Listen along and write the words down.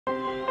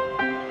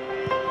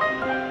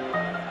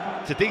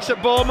a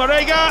decent ball,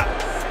 Marega!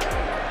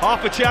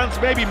 Half a chance,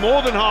 maybe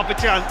more than half a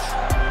chance.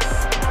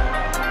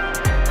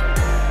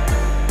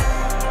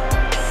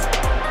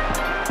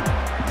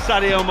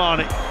 Sadio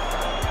Mane,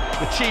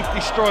 the chief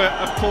destroyer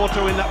of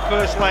Porto in that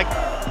first leg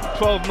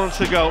 12 months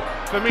ago.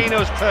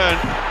 Firmino's turn,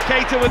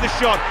 Keita with the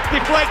shot,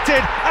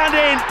 deflected and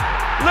in.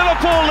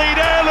 Liverpool lead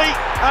early,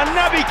 and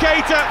Naby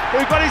Keita,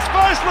 who got his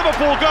first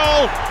Liverpool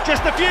goal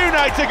just a few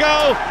nights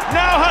ago,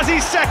 now has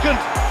his second.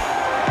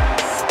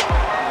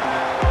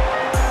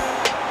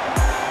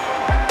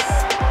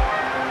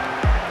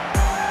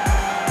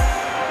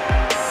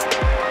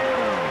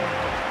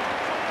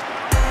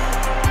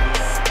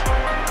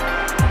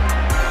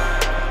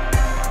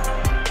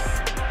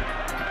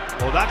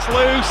 Well, that's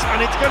loose,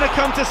 and it's going to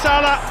come to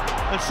Salah,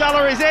 and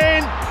Salah is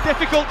in.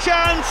 Difficult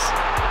chance.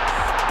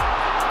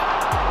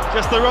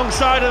 Just the wrong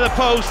side of the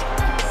post.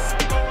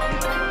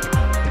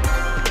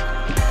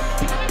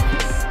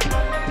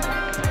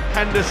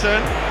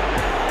 Henderson.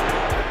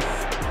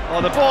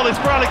 Oh, the ball is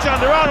for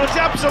Alexander-Arnold. It's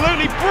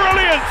absolutely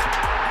brilliant.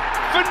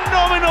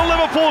 Phenomenal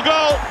Liverpool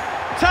goal.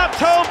 Tapped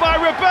home by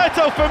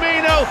Roberto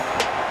Firmino.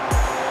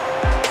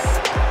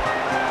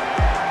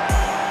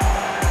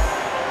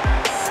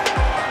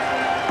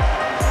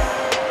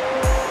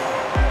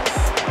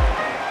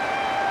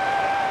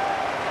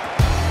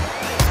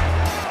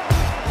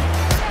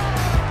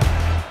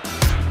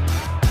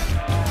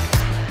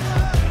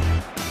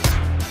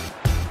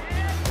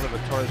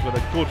 With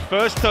a good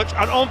first touch,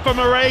 and on for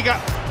Marega,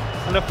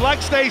 and the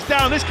flag stays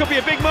down. This could be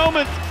a big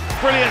moment.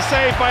 Brilliant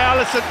save by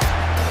Alisson.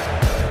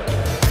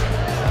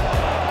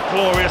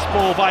 Glorious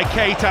ball by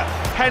Keita.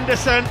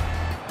 Henderson,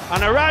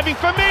 and arriving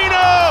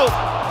Firmino.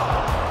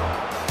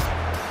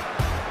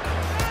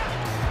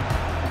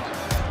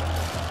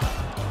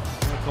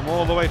 Come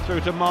all the way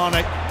through to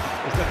Mane.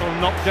 This little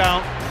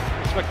knockdown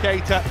is for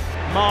Keita.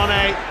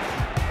 Mane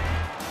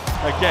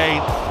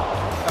again,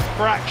 a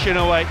fraction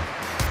away.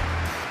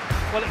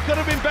 Well, it could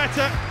have been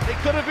better, it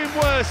could have been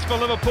worse for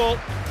Liverpool.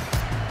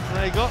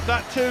 They got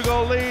that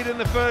 2-goal lead in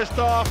the first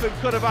half and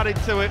could have added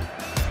to it.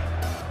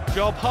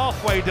 Job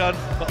halfway done,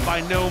 but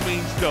by no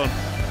means done.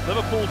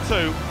 Liverpool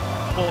 2,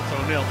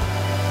 Porto 0.